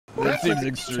That seems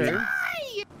extreme.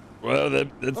 Well,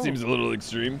 that seems a little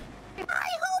extreme. I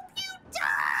hope you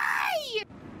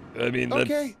die! I mean, that's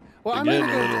okay. Well, I'm again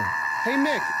gonna a go. little. Hey,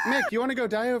 Mick, you want to go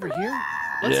die over here?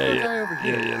 Let's go die over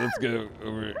here. Yeah, let's go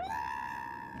over.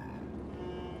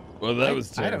 Well, that was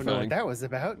terrifying. I don't know what that was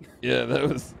about. Yeah, that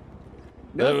was.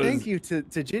 No, thank you to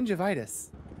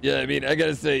gingivitis. Yeah, I mean, I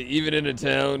gotta say, even in a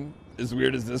town as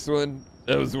weird as this one,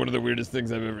 that was one of the weirdest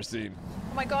things I've ever seen.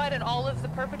 Oh my god, and all of the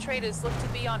perpetrators look to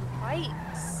be on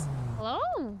bikes. Hello?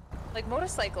 Like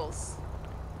motorcycles.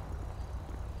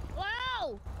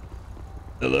 Wow!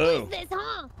 Hello. Who's this,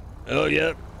 huh? Oh,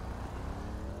 yep.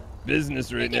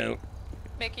 Business right now.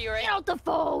 Mickey, you right? Get out the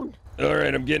phone! All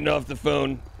right, I'm getting off the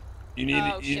phone. You need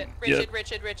Oh shit, Yep.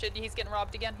 Richard, he's getting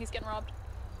robbed again. He's getting robbed.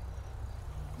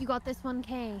 You got this one,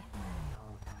 Kay.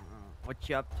 What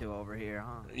you up to over here,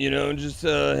 huh? You know, just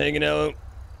hanging out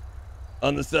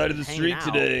on the side of the street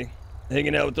today.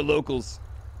 Hanging out with the locals.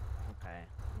 Okay.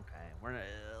 We're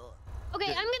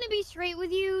Okay, I'm gonna be straight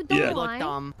with you. Don't lie. Look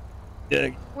dumb. Yeah.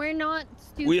 We're not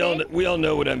stupid. We all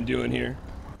know what I'm doing here.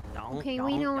 Okay,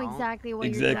 we know exactly what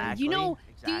Exactly. you're doing. Do you know?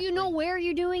 Do you know where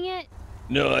you're doing it?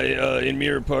 No, in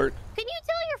Mirror Park. Can you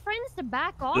tell your friends to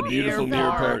back off? The beautiful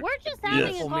Mirror Park. We're just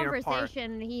having a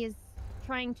conversation. He is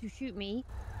trying to shoot me.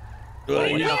 Well,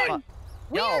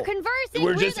 We are conversing.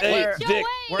 We're just lightning.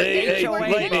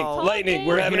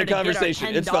 We're having a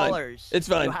conversation. It's fine. It's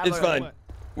fine. It's fine.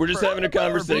 We're just having a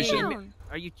conversation.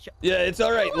 Are you? Yeah, it's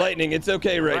all right, Lightning. It's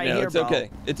okay right now. It's okay.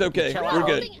 It's okay. We're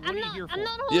good. I'm not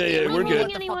Yeah, we're good.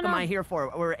 What the fuck am I here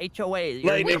for? We're HOA.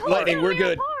 Lightning, we're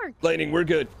good. Lightning, we're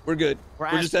good. We're good.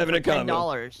 We're just having a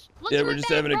combo. Yeah, we're just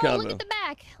having a combo. Look at the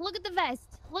back. Look at the vest.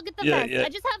 Look at the vest. Yeah. I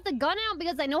just have the gun out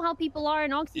because I know how people are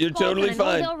in Oxy. You're totally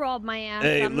fine. They'll rob my ass.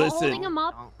 Hey, I'm not holding them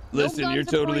up. Listen, you're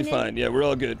totally fine. Yeah, we're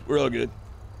all good. We're all good.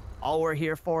 All we're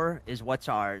here for is what's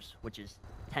ours, which is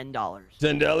 $10.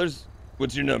 $10?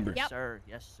 What's your number? Yes, sir.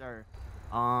 Yes, sir.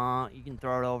 You can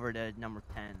throw it over to number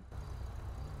 10.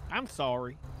 I'm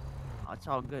sorry. Oh, it's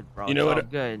all good, bro. You know it's what? all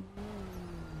good.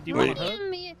 Do you want a hug?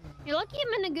 You're lucky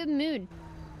I'm in a good mood. Do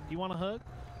you want a hug?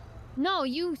 No,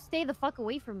 you stay the fuck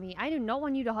away from me. I do not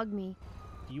want you to hug me.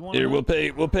 Do you want? Here, we'll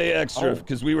pay extra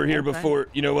because we were here before.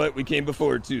 You know what? We came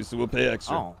before too, so we'll pay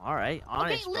extra. Oh, all right.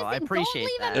 Honest, okay, listen, bro. I appreciate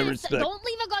that. Don't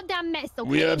leave a goddamn mess, okay?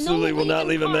 We absolutely will not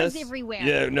leave a mess. Everywhere.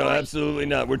 Yeah, no, absolutely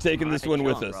not. We're taking this one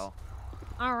with us. Bro.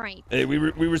 All right. Hey, we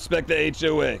respect the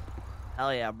HOA.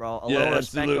 Hell yeah, bro. A little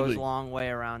respect goes a long way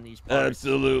around these parts.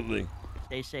 Absolutely.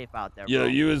 Stay safe out there, bro. Yo,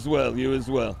 you as well. You as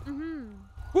well.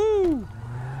 Woo!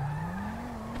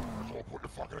 Put the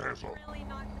fucking hands up.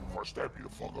 Before I stab you the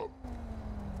fuck up.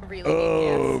 Really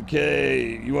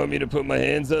okay. You want me to put my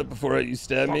hands up before you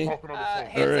stab me?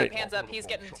 Hands up. He's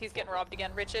getting robbed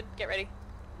again. Richard, get ready.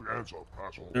 Hands up,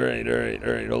 asshole. All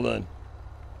right. Hold on.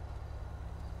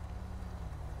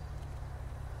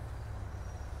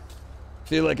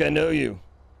 Feel like I know you.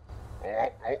 Oh,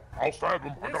 I'll stab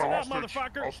him. I got a hostage.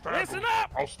 I'll stab him. Listen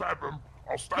up! I'll stab him.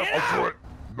 I'll do it.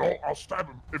 No, I'll stab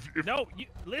him. No,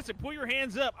 listen, put your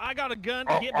hands up. I got a gun.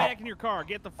 Get back in your car.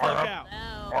 Get the fuck out.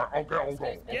 All right, I'll go.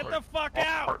 Get the fuck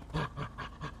out.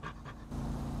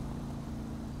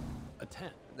 A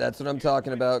 10. That's what I'm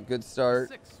talking about. Good start.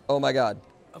 6. Oh my God.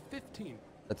 A 15.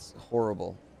 That's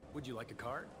horrible. Would you like a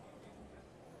card?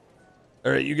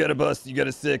 All right, you got a bust. You got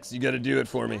a 6. You got to do it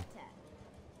for me.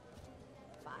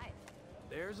 5.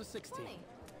 There's a 16.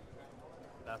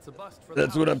 That's a bust for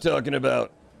That's what I'm talking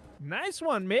about. Nice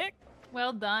one, Mick.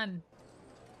 Well done.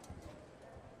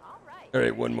 All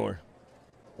right, one more.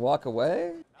 Walk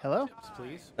away? Hello? Tips,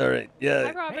 please. All right, yeah.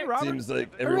 Hi, Robert. Hey, Robert. Seems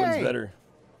like everyone's better.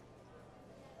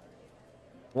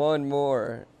 One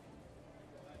more.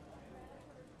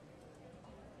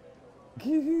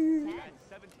 10,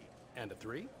 17. And a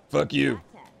 3. Fuck you.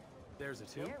 There's a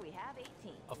 2. There we have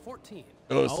 18. A 14.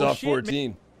 Oh, soft shit,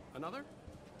 14. Another.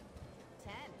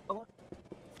 10. 6.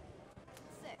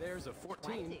 There's a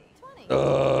 14. 20.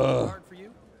 Hard for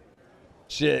you.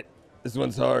 Shit. This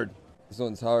one's hard. This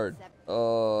one's hard.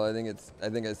 Oh, I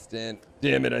think I stand.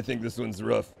 Damn it, I think this one's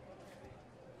rough.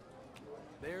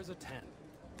 There's a 10.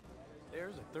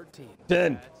 There's a 13.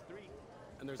 10. That's 3.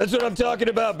 And there's That's what I'm talking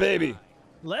about, baby.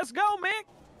 Let's go, Mick.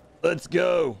 Let's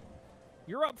go.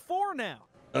 You're up 4 now.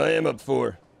 I am up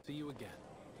 4. See you again.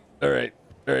 All right.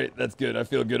 That's good. I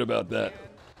feel good about that.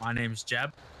 My name's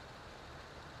Jeb.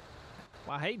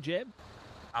 Well, hey, Jeb.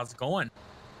 How's it going?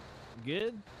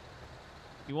 Good.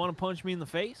 You want to punch me in the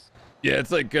face? Yeah,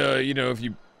 it's like, you know, if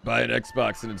you buy an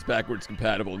Xbox and it's backwards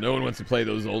compatible. No one wants to play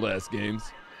those old-ass games.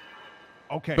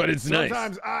 Okay. But it's nice.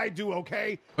 Sometimes I do,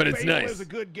 okay? But it's Fable nice. is a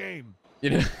good game. You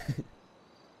know?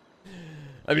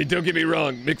 I mean, don't get me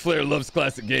wrong. Mick Flair loves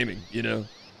classic gaming, you know?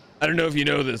 I don't know if you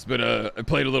know this, but I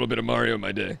played a little bit of Mario in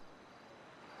my day.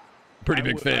 Pretty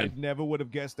big fan. I never would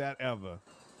have guessed that ever.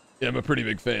 Yeah, I'm a pretty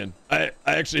big fan. I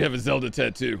actually have a Zelda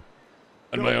tattoo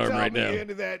on my arm right now.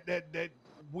 Into that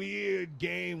weird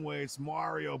game where it's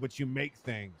Mario, but you make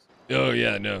things. Oh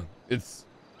yeah, no, it's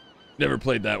never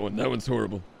played that one. That one's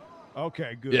horrible.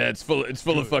 Okay, good. Yeah, it's full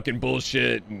of fucking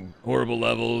bullshit and horrible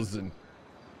levels and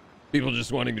people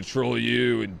just wanting to troll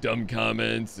you and dumb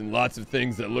comments and lots of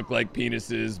things that look like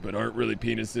penises but aren't really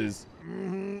penises.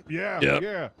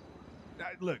 Yeah.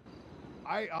 Look,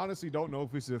 I honestly don't know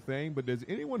if this is a thing, but does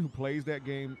anyone who plays that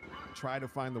game try to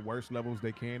find the worst levels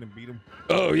they can and beat them?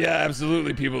 Oh yeah,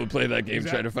 absolutely. People who play that game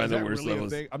try to find the worst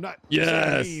levels. I'm not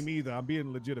yes. saying a meme either. I'm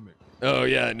being legitimate. Oh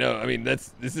yeah, no. I mean,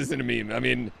 this isn't a meme. I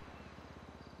mean,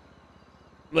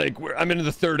 like I'm into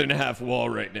the 3.5 wall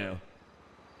right now.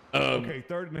 Okay,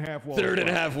 3.5 wall.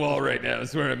 3.5 wall right now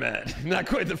is where I'm at. Not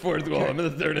quite the 4th wall. I'm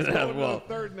in the 3.5 wall.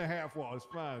 3.5 wall is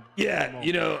fine. Yeah,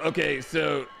 you know. Okay,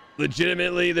 so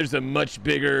legitimately, there's a much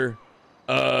bigger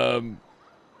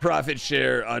profit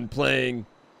share on playing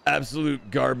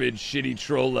absolute garbage, shitty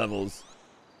troll levels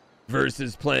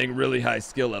versus playing really high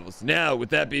skill levels. Now,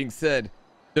 with that being said,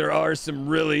 there are some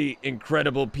really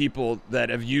incredible people that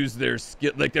have used their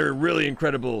skill. Like, they're really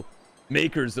incredible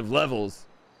makers of levels,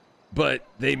 but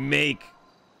they make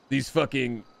these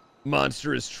fucking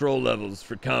monstrous troll levels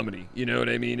for comedy. You know what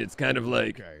I mean? It's kind of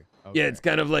like, yeah, it's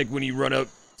kind of like when you run up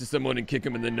to someone and kick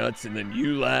them in the nuts and then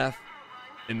you laugh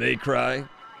and they cry.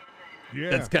 Yeah,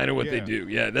 that's kind of what they do.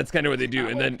 Yeah, that's kind of what they do.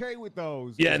 I'm and then okay with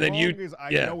those. Yeah, and then I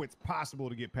know it's possible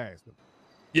to get past them.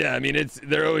 Yeah, I mean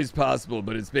they're always possible,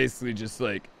 but it's basically just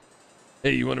like,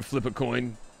 hey, you want to flip a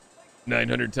coin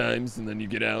 900 times and then you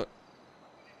get out.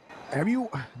 Have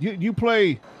you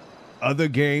play other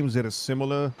games that are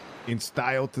similar in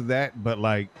style to that, but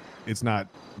like it's not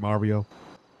Mario?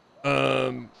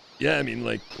 Yeah, I mean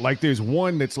like there's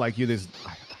one that's like I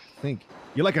think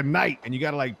you're like a knight and you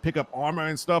gotta like pick up armor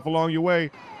and stuff along your way,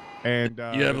 and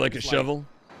you have like a shovel.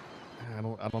 I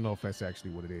don't know if that's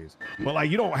actually what it is, but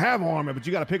like you don't have armor, but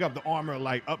you gotta pick up the armor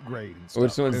like upgrade and stuff.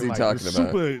 Which one's he talking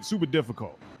about? Super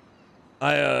difficult.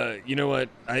 You know what?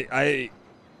 I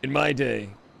in my day,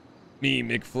 me,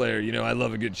 Mick Flair, you know, I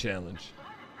love a good challenge,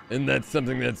 and that's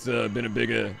something that's been a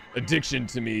big addiction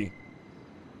to me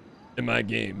in my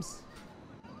games.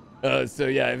 So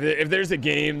yeah, if there's a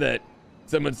game that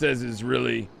someone says is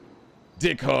really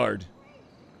dick hard,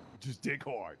 just dick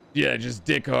hard. Yeah, just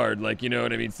dick hard. Like, you know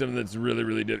what I mean? Something that's really,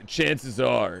 really chances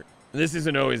are, and this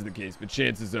isn't always the case, but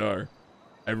chances are,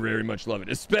 I very much love it,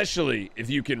 especially if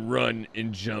you can run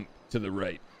and jump to the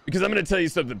right. Because I'm gonna tell you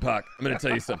something, Pac. I'm gonna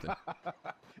tell you something.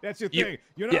 That's your thing.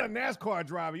 You're not a NASCAR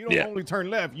driver. You don't only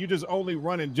turn left. You just only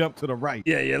run and jump to the right.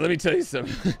 Yeah. Let me tell you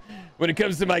something. When it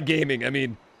comes to my gaming, I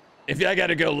mean, if I got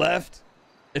to go left,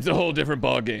 it's a whole different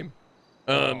ball game.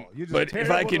 But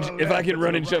if I can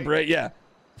run and jump right,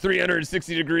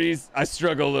 360 degrees, I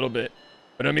struggle a little bit.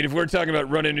 But I mean, if we're talking about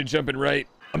running and jumping right,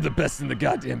 I'm the best in the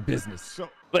goddamn business.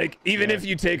 Like, even if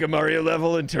you take a Mario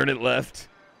level and turn it left,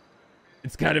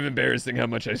 it's kind of embarrassing how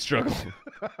much I struggle.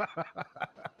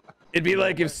 It'd be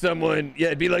like if someone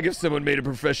made a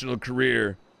professional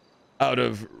career out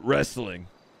of wrestling,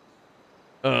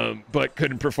 but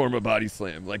couldn't perform a body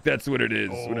slam. Like, that's what it is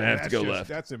when I have to go left.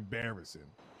 That's embarrassing.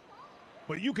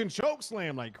 But you can choke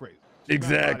slam like crazy.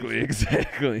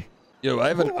 Exactly. Yo, I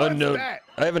have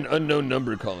an unknown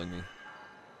number calling me.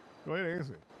 Go ahead and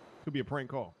answer. Could be a prank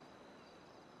call.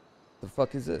 The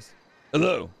fuck is this?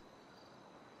 Hello.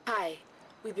 Hi.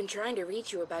 We've been trying to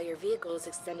reach you about your vehicle's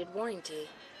extended warranty.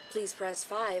 Please press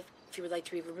 5 if you would like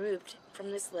to be removed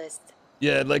from this list.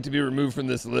 Yeah, I'd like to be removed from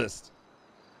this list.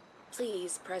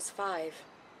 Please press 5.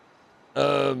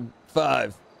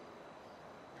 5.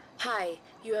 Hi,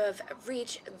 you have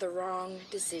reached the wrong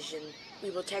decision.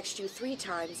 We will text you 3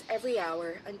 times every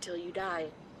hour until you die.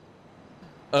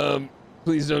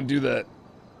 Please don't do that.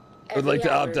 I'd like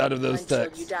to opt out of those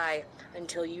texts.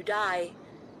 Until you die.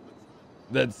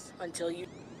 That's until you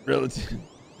relative.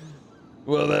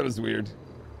 Well, that was weird.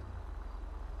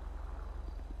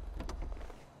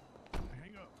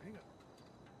 Hang up.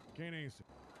 Can't answer.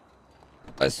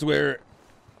 I swear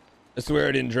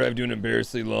I didn't drive to an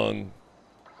embarrassingly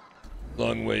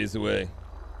long ways away.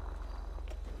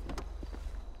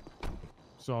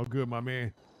 It's all good, my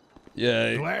man.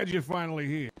 Yeah. Glad you're finally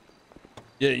here.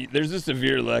 Yeah, there's a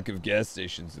severe lack of gas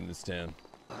stations in this town.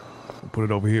 I'll put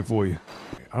it over here for you.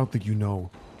 I don't think you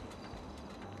know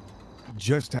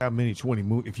just how many 20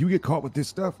 moon. If you get caught with this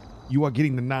stuff, you are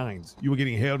getting the 9s. You are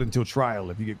getting held until trial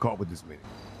if you get caught with this many.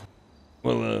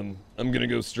 Well, I'm gonna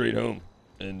go straight home.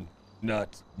 and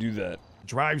not do that.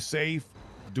 Drive safe.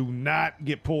 Do not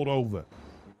get pulled over.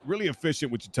 Really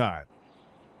efficient with your time.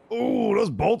 Ooh, those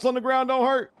bolts on the ground don't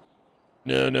hurt.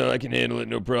 No, I can handle it,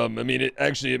 no problem. I mean,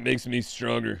 it makes me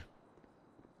stronger.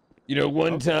 You know,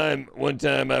 one time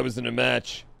I was in a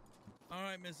match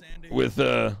with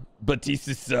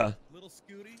Batista,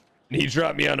 and he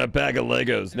dropped me on a bag of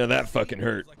Legos. Now that fucking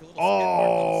hurt.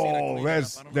 Oh,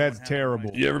 that's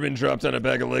terrible. You ever been dropped on a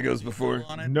bag of Legos before?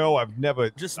 No, I've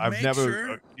never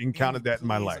encountered that in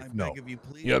my life. No. You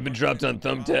know, I've been dropped on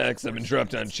thumbtacks. I've been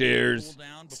dropped on chairs,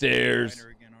 stairs.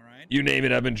 You name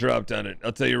it, I've been dropped on it.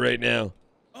 I'll tell you right now.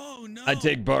 Oh no! I'd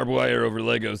take barbed wire over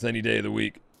Legos any day of the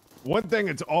week. One thing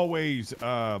that's always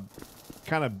kind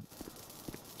of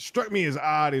struck me as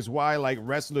odd is why like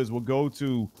wrestlers will go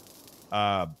to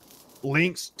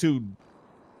links to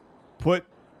put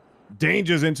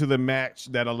dangers into the match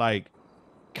that are like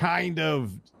kind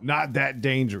of not that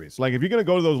dangerous. Like if you're gonna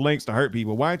go to those links to hurt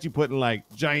people, why aren't you putting like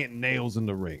giant nails in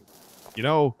the ring? You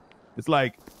know, it's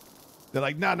like they're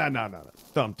like no,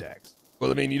 thumbtacks. Well,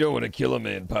 I mean, you don't want to kill a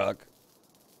man, Pac.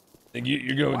 Like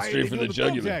you're going straight for the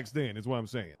jugular. Thumbtacks, then is what I'm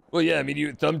saying. Well, yeah, I mean,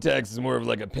 thumbtacks is more of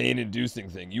like a pain-inducing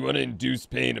thing. You want to induce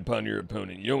pain upon your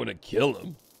opponent. You don't want to kill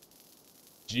him.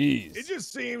 Jeez. It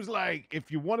just seems like if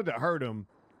you wanted to hurt him,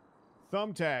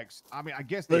 thumbtacks. I mean, I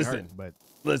guess they hurt, but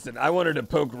listen, I wanted to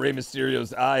poke Rey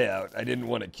Mysterio's eye out. I didn't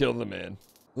want to kill the man.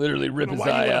 Literally rip his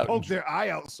eye out. Poke their eye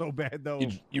out so bad though.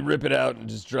 You rip it out and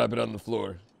just drop it on the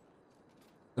floor.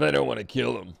 But I don't want to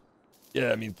kill him.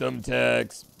 Yeah, I mean,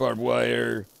 thumbtacks, barbed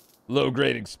wire,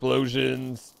 low-grade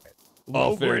explosions,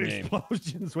 all fair game.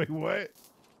 Explosions? Wait, what?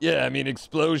 Yeah, I mean,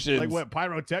 explosions. Like what,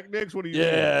 pyrotechnics? What are you doing?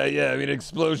 Yeah, I mean,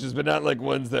 explosions, but not like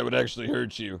ones that would actually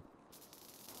hurt you.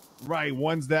 Right,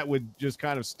 ones that would just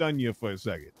kind of stun you for a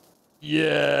second.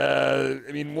 Yeah,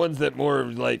 I mean, ones that more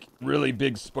like really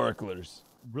big sparklers.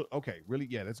 Okay, really,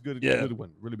 yeah, that's good. Yeah. Good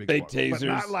one. Really big fake sparklers. tasers, but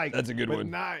not like, that's a good one.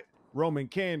 Not Roman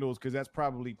candles, because that's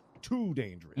probably too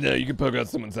dangerous. No, you can poke out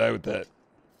someone's eye with that.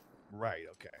 Right,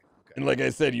 okay. And like I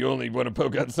said, you only want to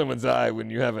poke out someone's eye when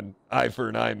you have an eye for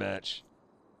an eye match.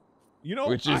 You know,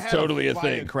 which is totally a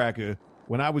thing. Firecracker.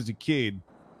 When I was a kid,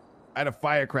 I had a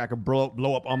firecracker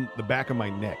blow up on the back of my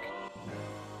neck.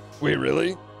 Wait,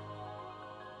 really?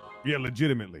 Yeah,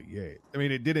 legitimately. Yeah. I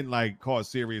mean, it didn't like cause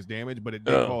serious damage, but it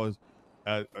did cause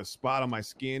a spot on my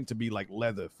skin to be like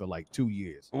leather for like 2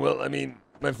 years. Well, I mean,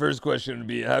 my first question would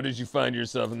be, how did you find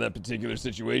yourself in that particular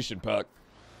situation, Pac?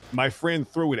 My friend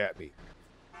threw it at me.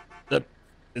 That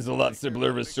is a lot simpler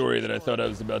of a story than I thought I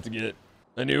was about to get.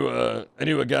 I knew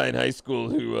a guy in high school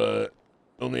who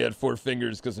only had 4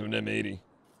 fingers because of an M80.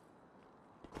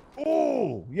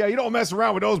 Oh, yeah, you don't mess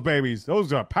around with those babies.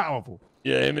 Those are powerful.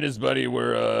 Yeah, him and his buddy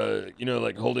were, you know,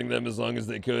 like holding them as long as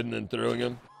they could and then throwing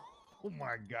them. Oh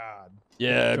my God.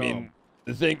 Yeah, I mean,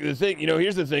 the thing, you know,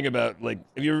 here's the thing about like,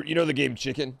 if you know the game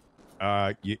Chicken?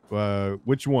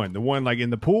 Which one? The one like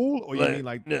in the pool, or you mean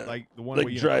like no, like the one like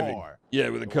where you're driving? in a car? Yeah,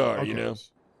 with a car, Okay. you know.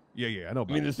 Yeah, I know.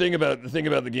 I mean, the thing about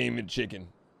the game in Chicken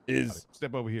is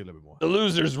step over here a little bit more. The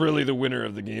loser's really the winner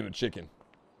of the game of Chicken.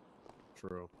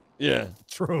 True. Yeah.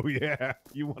 True. Yeah.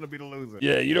 You want to be the loser.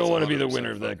 Yeah, you don't want to be the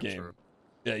winner of that game. True.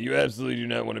 Yeah, you absolutely do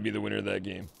not want to be the winner of that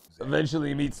game. Eventually,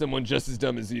 you meet someone just as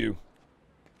dumb as you.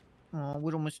 Oh,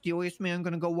 little mysterious man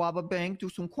gonna go rob a bank, do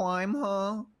some crime,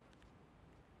 huh?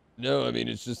 No, I mean,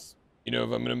 it's just, you know,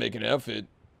 if I'm gonna make an outfit,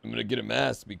 I'm gonna get a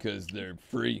mask because they're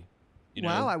free. You know?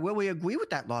 Wow, I really agree with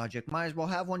that logic. Might as well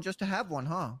have one just to have one,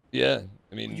 huh? Yeah,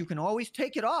 I mean, you can always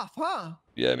take it off, huh?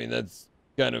 Yeah, I mean, that's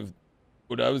kind of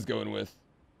what I was going with.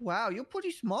 Wow, you're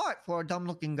pretty smart for a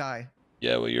dumb-looking guy.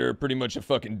 Yeah, well, you're pretty much a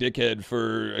fucking dickhead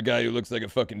for a guy who looks like a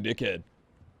fucking dickhead.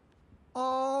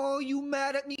 Oh, you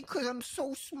mad at me because I'm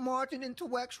so smart and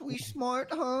intellectually smart,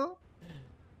 huh?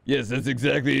 Yes, that's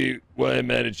exactly why I'm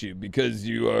mad at you, because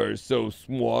you are so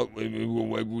smart.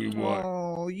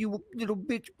 Oh, you little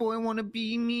bitch boy wanna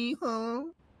be me, huh?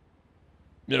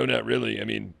 No, not really. I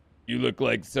mean, you look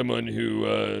like someone who,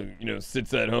 you know,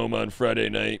 sits at home on Friday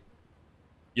night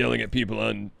yelling at people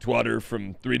on Twitter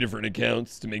from 3 different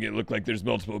accounts to make it look like there's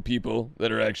multiple people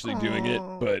that are actually doing it,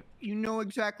 but you know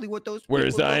exactly what those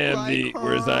whereas people I am look the like, huh?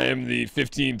 whereas I am the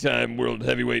 15-time world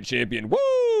heavyweight champion.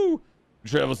 Woo!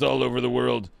 Travels all over the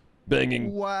world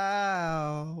banging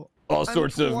wow all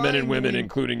sorts of men and women,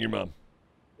 including your mom.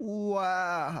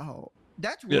 Wow,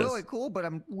 that's Yes. really cool, but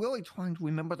I'm really trying to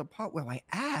remember the part where I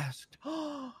asked.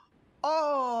 Oh,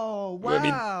 wow. I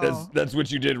mean, that's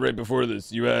what you did right before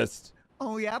this. You asked.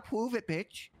 Oh yeah, prove it,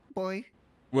 bitch, boy.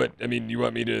 What? I mean, you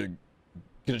want me to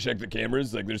check the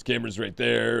cameras? Like, there's cameras right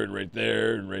there and right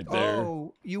there and right there.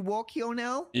 Oh, you walk here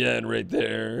now? Yeah, and right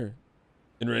there.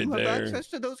 And right you have there. access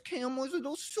to those camels and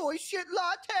those soy shit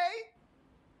latte?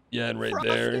 Yeah, and right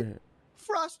Frosted. there.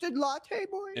 Frosted latte,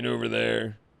 boy. And over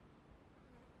there.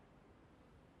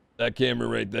 That camera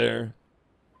right there.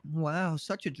 Wow,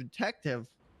 such a detective.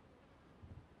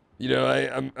 You know,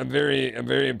 I'm very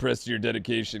impressed with your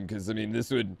dedication, because I mean,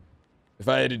 this would, if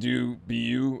I had to do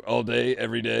BU all day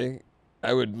every day,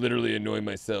 I would literally annoy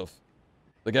myself.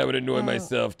 Like, I would annoy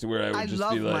myself to where I would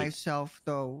just be like, myself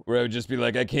though. where I would just be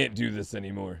like, I can't do this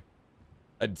anymore.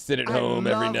 I'd sit at home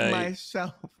every night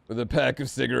myself. with a pack of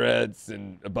cigarettes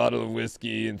and a bottle of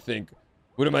whiskey and think,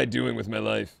 what am I doing with my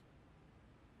life?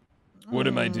 What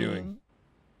am I doing?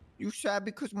 You sad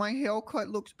because my haircut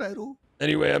looks better?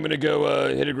 Anyway, I'm gonna go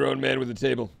hit a grown man with a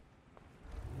table.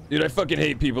 Dude, I fucking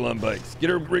hate people on bikes.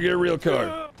 Get a real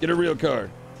car. Get a real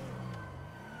car.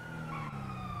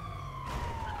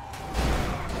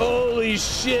 Holy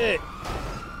shit!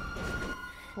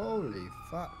 Holy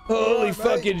fuck. Holy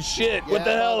fucking shit! What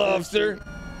the hell, officer?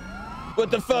 What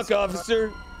the fuck,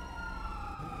 officer?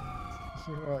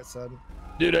 Alright, son.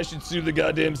 Dude, I should sue the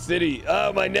goddamn city.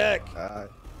 Oh, my neck! My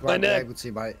Won't be neck! able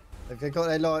to, mate. If they've got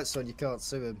their lights on, you can't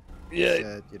sue them. Yeah.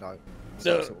 It's, you know,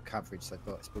 some sort of coverage they've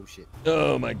got. It's bullshit.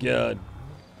 Oh my god.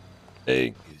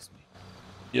 Hey.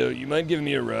 Yo, you mind giving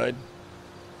me a ride?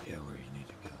 Yeah, where you need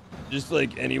to go. Just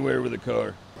like anywhere with a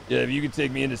car. Yeah, if you could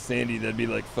take me into Sandy, that'd be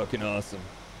like fucking awesome.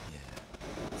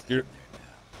 Yeah.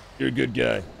 You're a good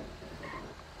guy.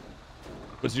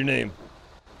 What's your name?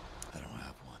 I don't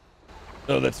have one.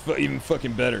 Oh, that's even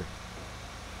fucking better.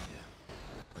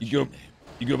 Yeah.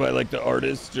 You go by like the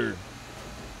artist or?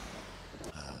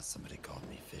 Somebody called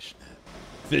me Fishnet.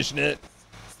 Fishnet?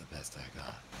 It's the best I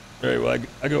got. Alright, well,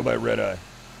 I go by RedEye.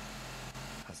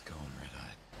 How's it going,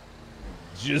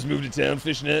 RedEye? Did you just move to town,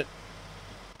 Fishnet?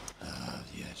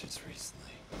 Yeah, just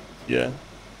recently. Yeah?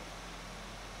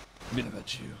 How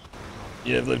about you?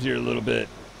 Yeah, I've lived here a little bit.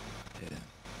 Yeah.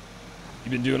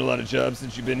 You been doing a lot of jobs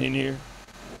since you've been in here?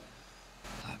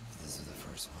 This is the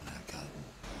first one I've gotten.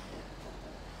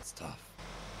 It's tough.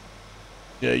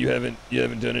 Yeah, you haven't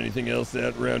done anything else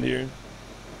out around here?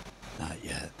 Not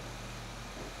yet.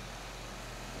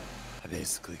 I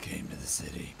basically came to the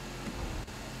city,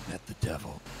 met the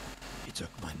devil. He took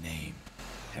my name,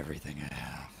 everything I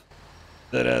have.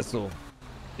 That asshole.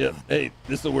 Yep. Hey,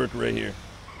 this'll work right here.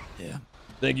 Yeah.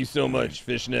 Thank you so much,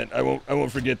 Fishnet. I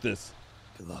won't forget this.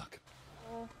 Good luck.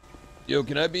 Yo,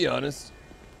 can I be honest?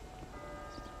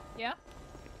 Yeah?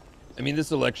 I mean,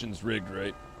 this election's rigged,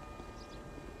 right?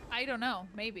 I don't know.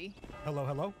 Maybe. Hello,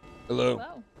 hello. Hello.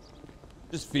 Hello.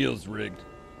 Just feels rigged.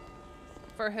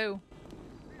 For who?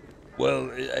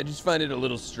 Well, I just find it a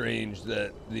little strange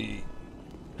that the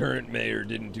current mayor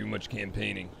didn't do much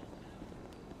campaigning.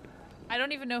 I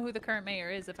don't even know who the current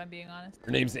mayor is, if I'm being honest.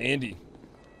 Her name's Andy.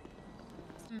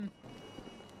 Hmm.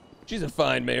 She's a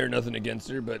fine mayor, nothing against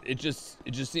her, but it just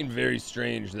seemed very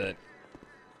strange that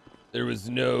there was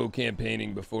no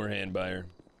campaigning beforehand by her.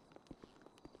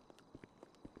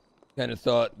 Kind of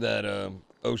thought that,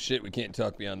 oh shit, we can't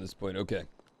talk beyond this point. Okay.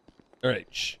 All right,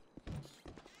 shh.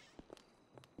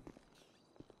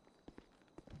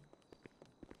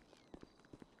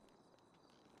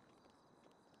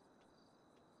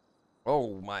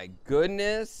 Oh my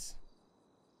goodness.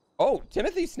 Oh,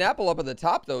 Timothy Snapple up at the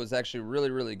top though is actually really,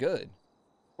 really good.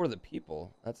 For the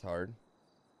people, that's hard.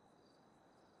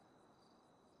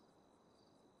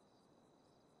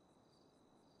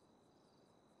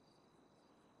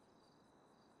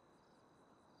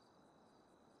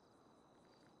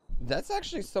 That's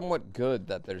actually somewhat good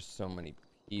that there's so many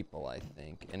people, I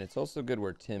think. And it's also good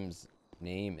where Tim's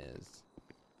name is.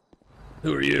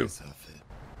 Who are you?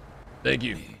 Thank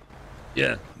you.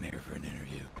 Yeah. I'm here for an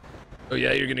interview. Oh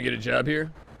yeah, you're gonna get a job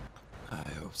here? I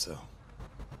hope so.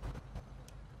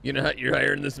 You know, you're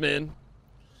hiring this man?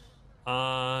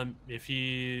 If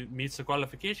he meets the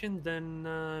qualification,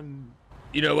 then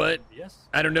You know what? Yes.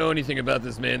 I don't know anything about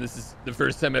this man. This is the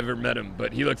first time I've ever met him,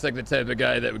 but he looks like the type of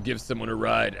guy that would give someone a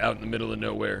ride out in the middle of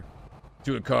nowhere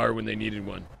to a car when they needed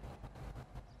one.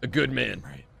 A good man.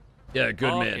 Right. Yeah, a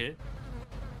good man. Okay.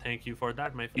 Thank you for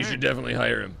that, my friend. You should definitely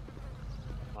hire him.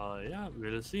 Yeah,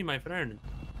 we'll see, my friend.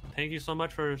 Thank you so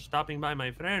much for stopping by,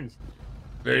 my friends.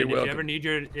 Very and welcome.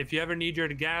 If you ever need your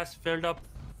gas filled up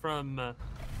from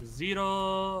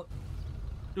 0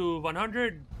 to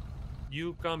 100,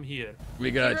 you come here.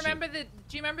 We got Do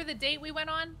you remember the date we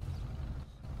went on?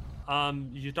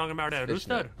 You talking about a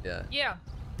Fishnet, rooster? Yeah.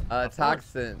 Yeah.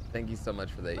 Toxin, thank you so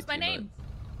much for the What's my 18 name? months.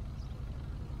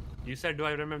 You said, do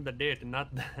I remember the date?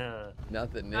 Not the...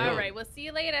 Nothing new. All right. We'll see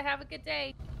you later. Have a good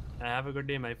day. Have a good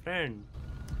day, my friend.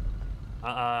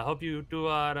 Hope you two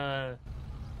are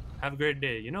have a great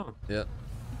day, you know? Yep.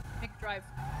 drive.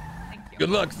 Thank you. Good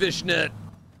luck, Fishnet.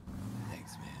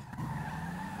 Thanks, man.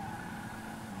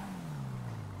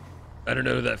 I don't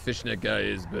know who that Fishnet guy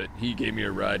is, but he gave me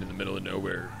a ride in the middle of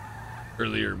nowhere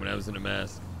earlier when I was in a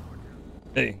mask.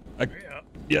 Hey, I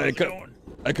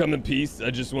come in peace.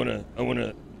 I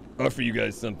wanna offer you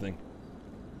guys something.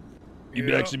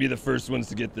 You'd actually be the first ones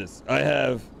to get this. I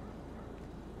have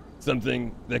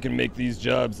something that can make these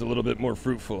jobs a little bit more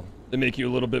fruitful. They make you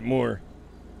a little bit more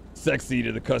sexy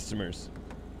to the customers.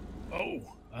 Oh,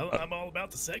 I'm all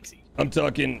about the sexy. I'm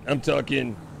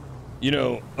talking, you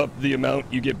know, up the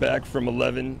amount you get back from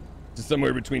 11 to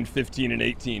somewhere between 15 and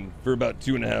 18 for about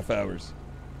 2.5 hours.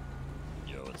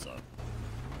 Yo, what's up?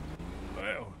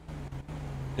 Wow.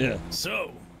 Yeah.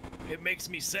 So, it makes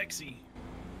me sexy.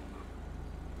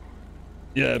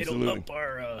 Yeah, absolutely. It'll up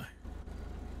our,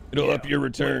 It'll up your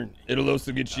return. It'll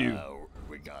also get you.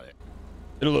 We got it.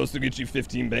 It'll also get you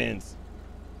 15 bands.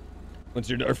 Once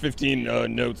you're done, or 15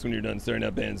 notes when you're done. Sorry,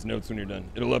 not bands, notes when you're done.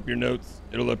 It'll up your notes.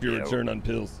 It'll up your return on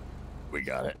pills. We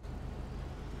got it.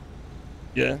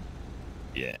 Yeah?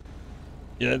 Yeah.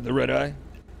 Yeah, the RedEye?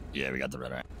 Yeah, we got the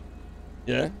RedEye.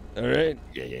 Yeah? All right.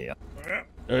 Yeah.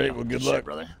 All right, well, good luck. Shit,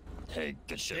 brother. Hey,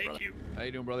 good shit, brother. How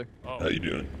you doing, brother? Oh. How you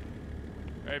doing?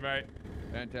 Hey, mate.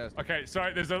 Fantastic. Okay, so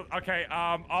there's a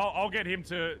I'll get him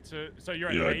to so you're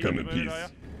at Yeah, Hayes come at in the minute, peace. are you?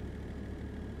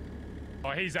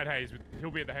 Oh, he's at Hayes.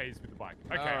 He'll be at the Hayes with the bike.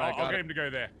 Okay, All right, I'll get him to go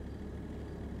there.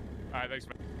 All right, thanks,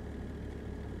 mate.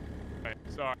 Hey,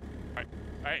 sorry.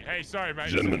 Hey, sorry, mate.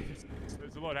 Gentlemen.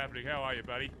 There's a lot happening. How are you,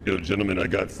 buddy? Yo, gentlemen, I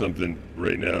got something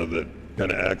right now that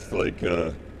kind of acts like,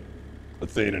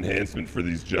 let's say, an enhancement for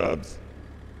these jobs.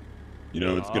 You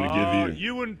know, it's going to give you...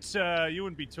 You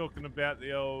wouldn't be talking about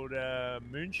the old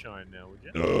Moonshine now, would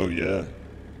you? Oh, yeah.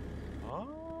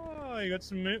 Oh, you got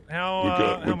some moon... How,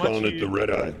 We're how much calling it the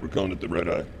RedEye. We're calling it the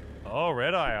RedEye. Oh,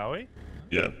 RedEye, are we?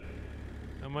 Yeah.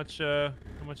 How much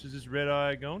is this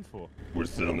RedEye going for? We're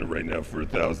selling it right now for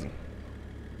 1,000.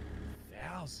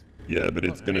 1,000? Yeah, but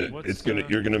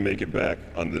you're gonna make it back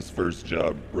on this first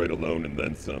job right alone and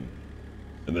then some.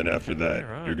 And then after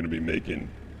that, you're gonna be making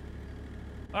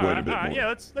quite a bit more. Yeah,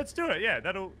 let's do it. Yeah,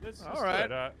 let's All do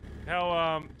right. it.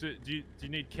 How do you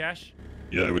need cash?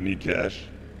 Yeah, I would need cash.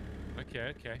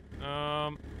 Okay.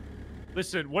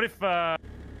 Listen, what if my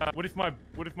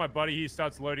buddy here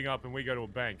starts loading up and we go to a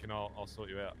bank and I'll sort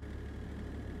you out.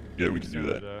 Yeah, we can do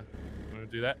that. Want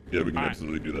to do that? Yeah, we can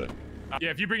absolutely do that. Yeah,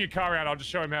 if you bring your car around, I'll just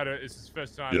show him how to. It's his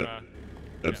first time. Yeah,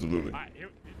 absolutely.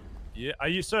 Yeah. Are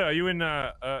you in?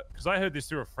 Because I heard this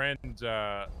through a friend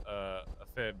a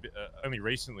fair bit, only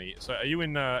recently. So are you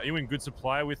in good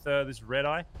supply with this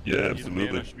RedEye? Yeah, Are you absolutely.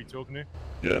 the man I should be talking to?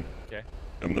 Yeah. Okay.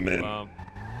 I'm the man. I'm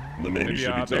the man you should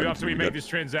be talking maybe after to. we make this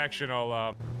transaction,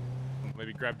 I'll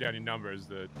maybe grab down your number as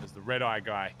the RedEye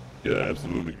guy. Yeah,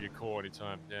 absolutely. Give you a call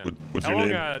anytime. Yeah. What's How your long,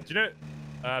 name? Do you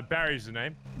know? Barry's the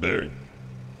name. Barry.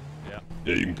 Yeah.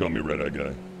 Yeah, you can call me RedEye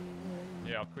guy.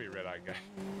 Yeah, I'll call you RedEye guy.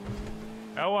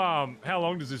 How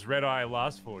long does this RedEye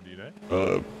last for? Do you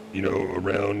know? You know,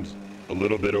 around a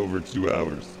little bit over 2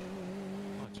 hours.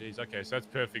 Oh, jeez. Okay, so that's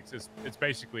perfect. It's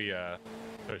basically a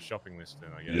shopping list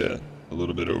then, I guess. Yeah, a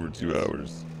little bit over 2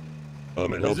 hours.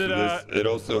 It helps with this. It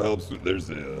also helps with. There's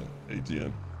a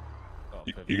ATM. Oh,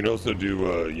 you can also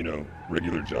do you know,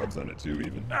 regular jobs on it too,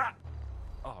 even.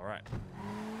 All right.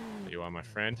 There you are, my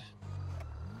friend.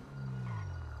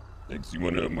 Thanks. You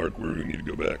want to mark where we need to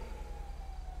go back?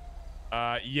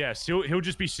 Yes. He'll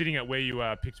just be sitting at where you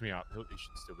picked me up. He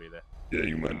should still be there. Yeah,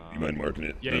 you mind marking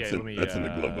it? Yeah, that's yeah. that's in the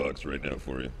glove box right now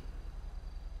for you.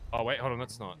 Oh wait, hold on.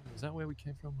 That's not. Is that where we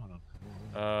came from? Hold on.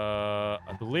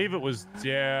 I believe it was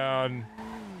down.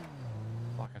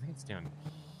 Fuck, I think it's down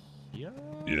here.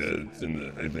 Yeah, it's in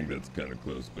the. I think that's kind of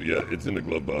close, but yeah, it's in the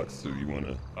glove box. So you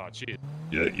wanna. Oh, cheers.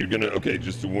 Yeah, you're gonna. Okay,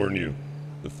 just to warn you,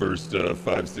 the first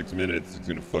 5-6 minutes, it's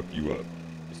gonna fuck you up.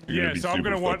 Yeah, so I'm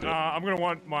gonna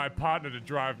want my partner to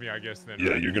drive me, I guess then.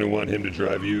 Yeah, right? you're gonna want him to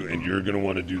drive you, and you're gonna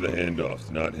want to do the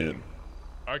handoffs, not him.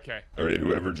 Okay. All right,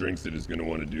 whoever drinks it is gonna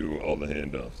want to do all the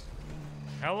handoffs.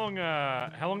 How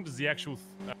long does the actual,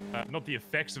 not the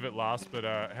effects of it last, but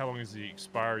how long is the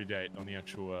expiry date on the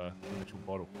actual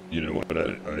bottle? You know what?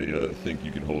 I think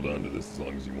you can hold on to this as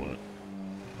long as you want.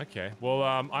 Okay. Well,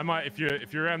 I might if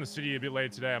you're around the city a bit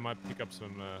later today, I might pick up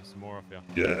some more off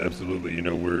you. Yeah, absolutely. You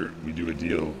know, we do a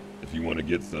deal. If you want to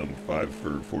get some, 5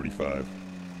 for 45.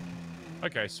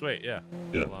 Okay, sweet. Yeah.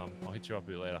 Yeah. I'll hit you up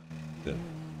a bit later. Yeah.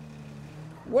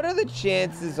 What are the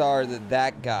chances are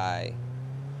that guy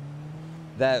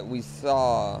that we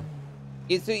saw?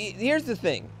 So here's the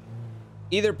thing: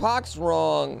 either Pac's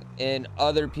wrong and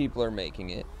other people are making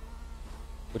it,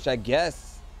 which I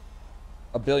guess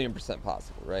a billion%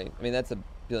 possible, right? I mean, that's a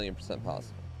billion%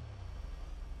 possible.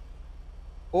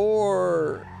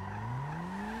 Or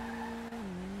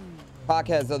Pac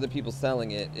has other people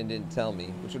selling it and didn't tell me,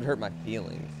 which would hurt my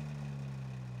feelings.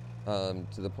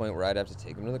 To the point where I'd have to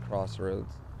take him to the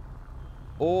crossroads.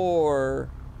 Or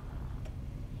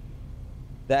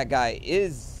that guy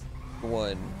is the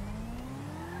one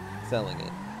selling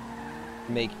it,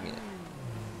 making it.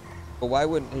 But why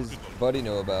wouldn't his buddy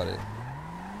know about it?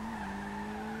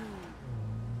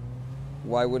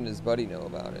 Why wouldn't his buddy know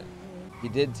about it? He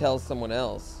did tell someone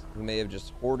else who may have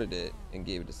just hoarded it and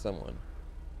gave it to someone.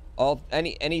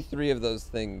 Any three of those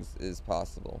things is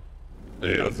possible.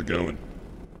 Hey, how's it going?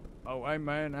 Oh, hey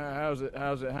man, how's it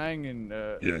hanging?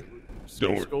 Yeah,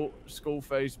 don't worry. School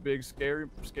face, big scary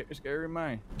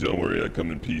man. Don't worry, I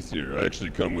come in peace here. I actually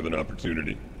come with an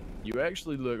opportunity. You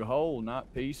actually look whole,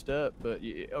 not pieced up, but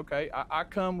okay. I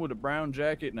come with a brown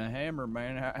jacket and a hammer,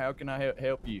 man. How can I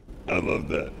help you? I love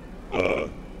that.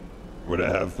 What I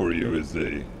have for you is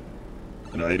an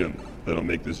item that'll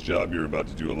make this job you're about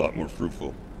to do a lot more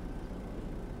fruitful.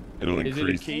 It'll increase. Is it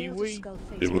a kiwi?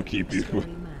 It will keep you.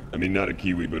 I mean, not a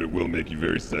kiwi, but it will make you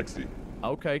very sexy.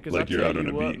 Okay, because like you're out on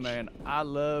a beach. Man, I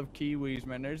love kiwis,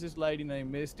 man. There's this lady named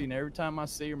Misty, and every time I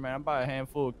see her, man, I buy a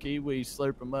handful of kiwis,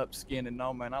 slurp them up, skin and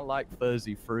all, man. I like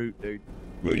fuzzy fruit, dude.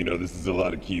 Well, you know, this is a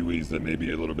lot of kiwis that may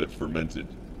be a little bit fermented.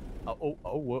 Well,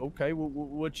 okay. Well,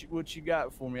 what you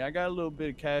got for me? I got a little bit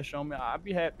of cash on me. I'd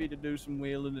be happy to do some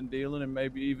wheeling and dealing, and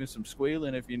maybe even some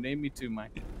squealing if you need me to, man.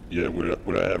 Yeah,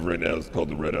 what I have right now is called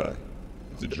the RedEye.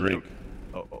 It's a drink.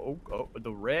 Oh,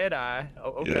 the RedEye. Oh,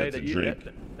 okay. Yeah, it's a drink.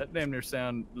 That damn near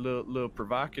sound a little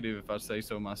provocative, if I say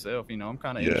so myself. You know, I'm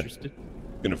kind of interested.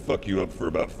 Gonna fuck you up for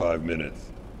about 5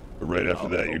 minutes, but right after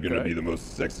that, you're gonna be the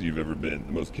most sexy you've ever been,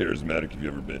 the most charismatic you've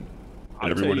ever been.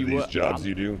 And every one of these jobs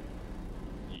you do.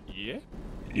 Yeah.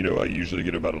 You know, I usually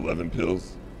get about 11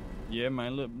 pills. Yeah,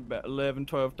 man, about 11,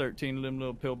 12, 13 of them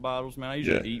little pill bottles, man. I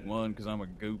usually eat one because I'm a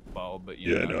goofball, but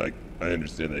you know. No, I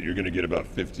understand that. You're going to get about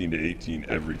 15 to 18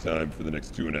 every time for the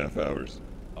next 2.5 hours.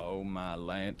 Oh, my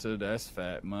Lanta, that's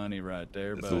fat money right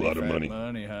there, buddy. That's a lot of money. Fat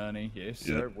money, honey. Yes,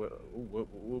 sir.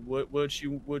 What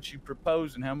you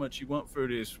proposing? How much you want for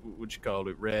this, what you call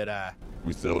it, RedEye?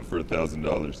 We sell it for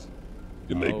 $1,000.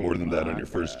 You'll make more than that on your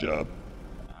first job.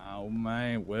 Oh,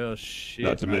 man, well, shit,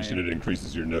 Not to mention it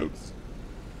increases your notes.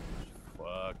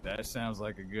 Fuck, that sounds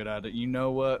like a good idea. You know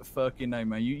what? Fucking A,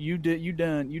 man. You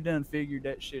done figured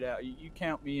that shit out. You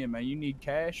count me in, man. You need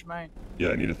cash, man? Yeah,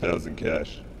 I need 1,000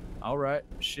 cash. All right,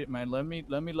 shit, man. Let me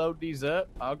load these up.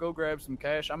 I'll go grab some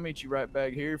cash. I'll meet you right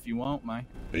back here if you want, man.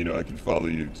 You know, I can follow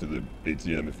you to the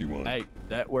ATM if you want. Hey,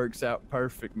 that works out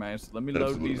perfect, man. So let me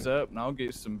load these up, and I'll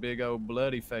get some big old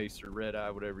bloody face or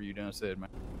RedEye, whatever you done said, man.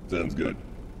 Sounds good.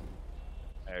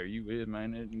 There you is,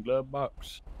 man. In the glove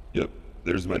box. Yep.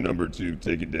 There's my number too.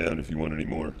 Take it down if you want any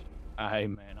more. Hey,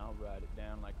 man, I'll write it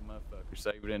down like a motherfucker.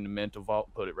 Save it in the mental vault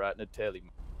and put it right in the telly,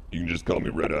 man. You can just call me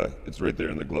RedEye. It's right there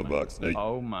in the glove box. Now,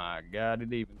 oh my God,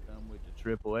 it even come with the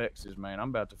triple X's, man.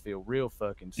 I'm about to feel real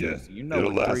fucking sexy. Yeah, you know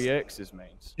what 3 X's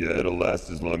means. Yeah, it'll last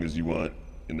as long as you want.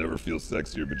 You'll never feel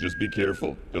sexier, but just be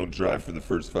careful. Don't drive for the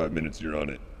first 5 minutes you're on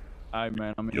it. Hey,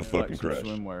 man, I'm You'll fucking crash.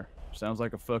 Swimwear. Sounds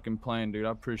like a fucking plan, dude.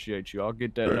 I appreciate you. I'll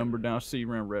get that number down. I'll see you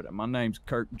around Reddit. My name's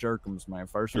Kirk Jerkums, man.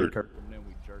 First we Kirk, and then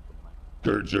we jerk 'em, man.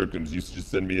 Kurt Jerkums, you just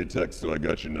send me a text so I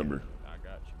got your number. I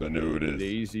got you. I know who it is. Be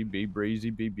easy, be breezy,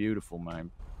 be beautiful,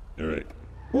 man. All right.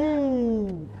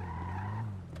 Woo!